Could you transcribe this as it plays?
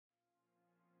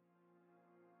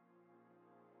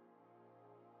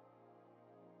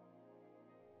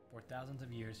For thousands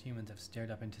of years, humans have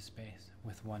stared up into space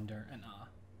with wonder and awe.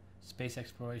 Space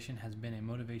exploration has been a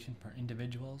motivation for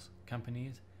individuals,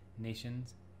 companies,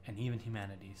 nations, and even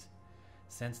humanities.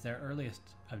 Since their earliest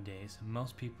of days,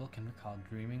 most people can recall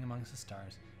dreaming amongst the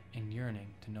stars and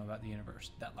yearning to know about the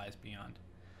universe that lies beyond.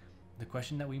 The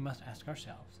question that we must ask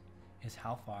ourselves is,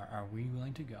 how far are we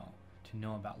willing to go to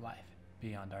know about life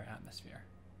beyond our atmosphere?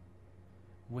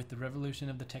 With the revolution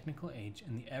of the technical age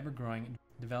and the ever-growing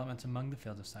developments among the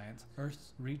fields of science,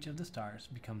 Earth's reach of the stars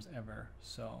becomes ever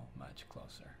so much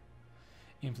closer.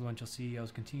 Influential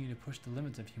CEOs continue to push the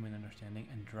limits of human understanding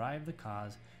and drive the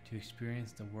cause to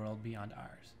experience the world beyond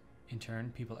ours. In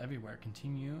turn, people everywhere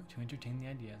continue to entertain the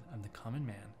idea of the common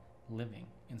man living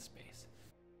in space.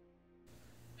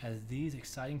 As these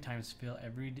exciting times fill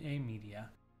everyday media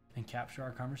and capture our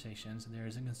conversations, there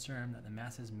is a concern that the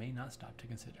masses may not stop to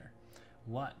consider.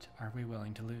 What are we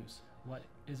willing to lose? What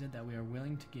is it that we are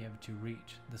willing to give to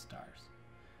reach the stars?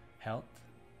 Health,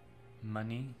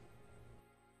 money,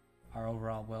 our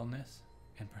overall wellness,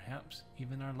 and perhaps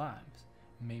even our lives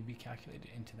may be calculated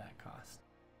into that cost.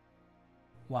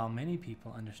 While many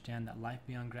people understand that life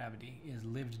beyond gravity is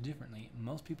lived differently,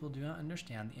 most people do not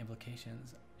understand the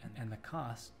implications and the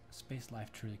cost space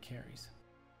life truly carries.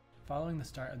 Following the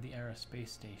start of the era of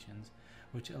space stations,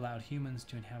 which allowed humans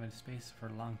to inhabit space for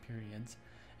long periods,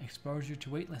 exposure to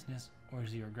weightlessness or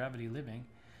zero gravity living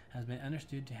has been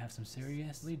understood to have some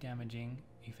seriously damaging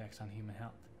effects on human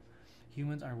health.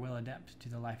 Humans are well adept to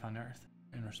the life on Earth.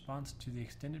 In response to the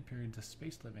extended periods of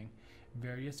space living,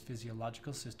 various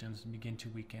physiological systems begin to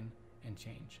weaken and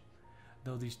change.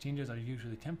 Though these changes are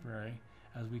usually temporary,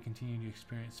 as we continue to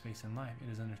experience space and life,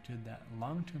 it is understood that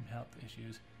long-term health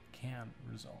issues can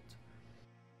result.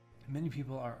 Many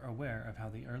people are aware of how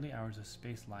the early hours of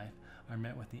space life are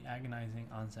met with the agonizing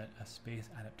onset of space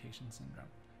adaptation syndrome,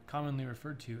 commonly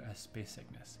referred to as space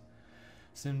sickness.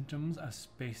 Symptoms of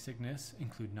space sickness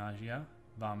include nausea,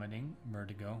 vomiting,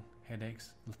 vertigo,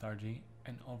 headaches, lethargy,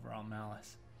 and overall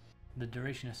malaise. The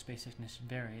duration of space sickness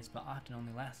varies, but often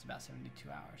only lasts about 72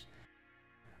 hours.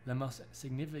 The most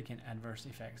significant adverse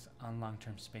effects on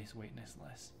long-term space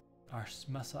weightlessness are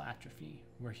muscle atrophy,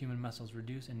 where human muscles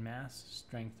reduce in mass,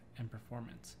 strength, and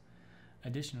performance.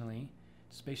 Additionally,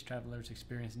 space travelers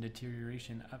experience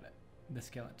deterioration of the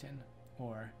skeleton,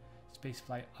 or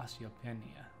spaceflight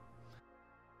osteopenia.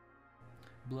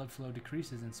 Blood flow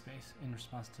decreases in space in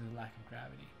response to the lack of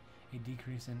gravity. A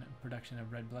decrease in production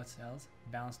of red blood cells,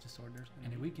 balance disorders,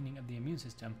 and a weakening of the immune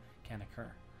system can occur.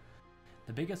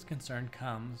 The biggest concern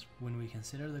comes when we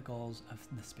consider the goals of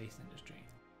the space industry.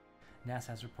 NASA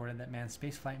has reported that manned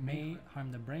spaceflight may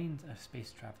harm the brains of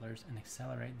space travelers and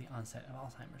accelerate the onset of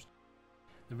Alzheimer's.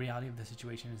 The reality of the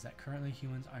situation is that currently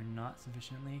humans are not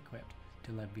sufficiently equipped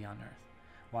to live beyond Earth.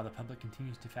 While the public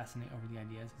continues to fascinate over the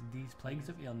ideas, these plagues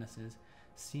of illnesses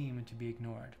seem to be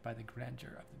ignored by the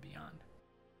grandeur of the beyond.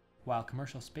 While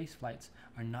commercial space flights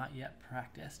are not yet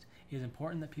practiced, it is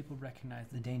important that people recognize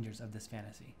the dangers of this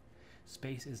fantasy.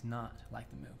 Space is not like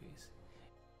the movies.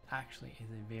 It actually is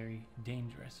a very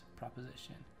dangerous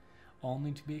proposition,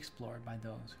 only to be explored by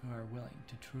those who are willing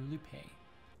to truly pay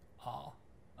all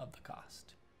of the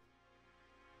cost.